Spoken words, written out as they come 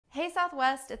Hey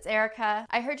Southwest, it's Erica.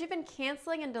 I heard you've been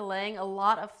canceling and delaying a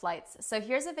lot of flights, so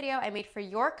here's a video I made for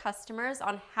your customers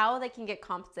on how they can get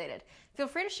compensated. Feel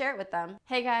free to share it with them.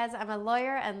 Hey guys, I'm a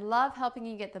lawyer and love helping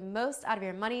you get the most out of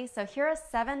your money, so here are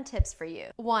 7 tips for you.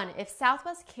 1. If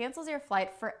Southwest cancels your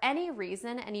flight for any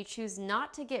reason and you choose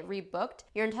not to get rebooked,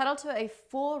 you're entitled to a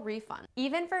full refund,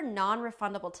 even for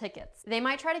non-refundable tickets. They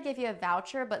might try to give you a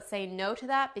voucher, but say no to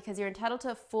that because you're entitled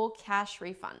to a full cash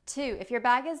refund. 2. If your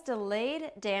bag is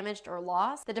delayed, damaged, or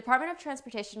lost, the Department of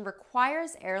Transportation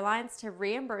requires airlines to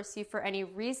reimburse you for any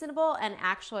reasonable and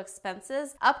actual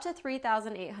expenses up to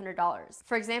 $3,800.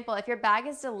 For example, if your bag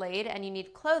is delayed and you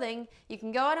need clothing, you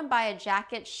can go out and buy a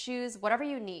jacket, shoes, whatever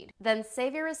you need. Then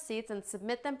save your receipts and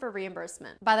submit them for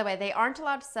reimbursement. By the way, they aren't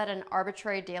allowed to set an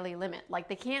arbitrary daily limit. Like,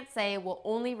 they can't say we'll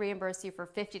only reimburse you for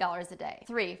 $50 a day.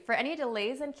 3. For any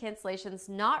delays and cancellations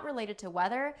not related to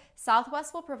weather,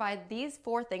 Southwest will provide these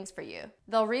 4 things for you.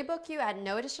 They'll rebook you at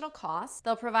no additional cost.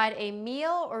 They'll provide a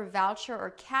meal or voucher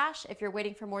or cash if you're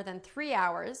waiting for more than 3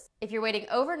 hours. If you're waiting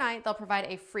overnight, they'll provide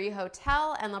a free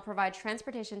hotel and they'll provide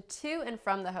transportation to and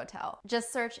from the hotel.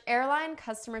 Just search Airline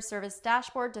Customer Service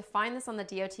Dashboard to find this on the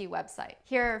DOT website.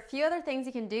 Here are a few other things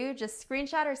you can do. Just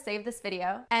screenshot or save this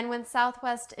video. And when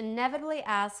Southwest inevitably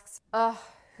asks, "Ugh,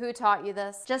 who taught you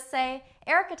this?" just say,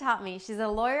 "Erica taught me. She's a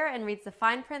lawyer and reads the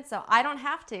fine print, so I don't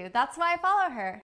have to. That's why I follow her."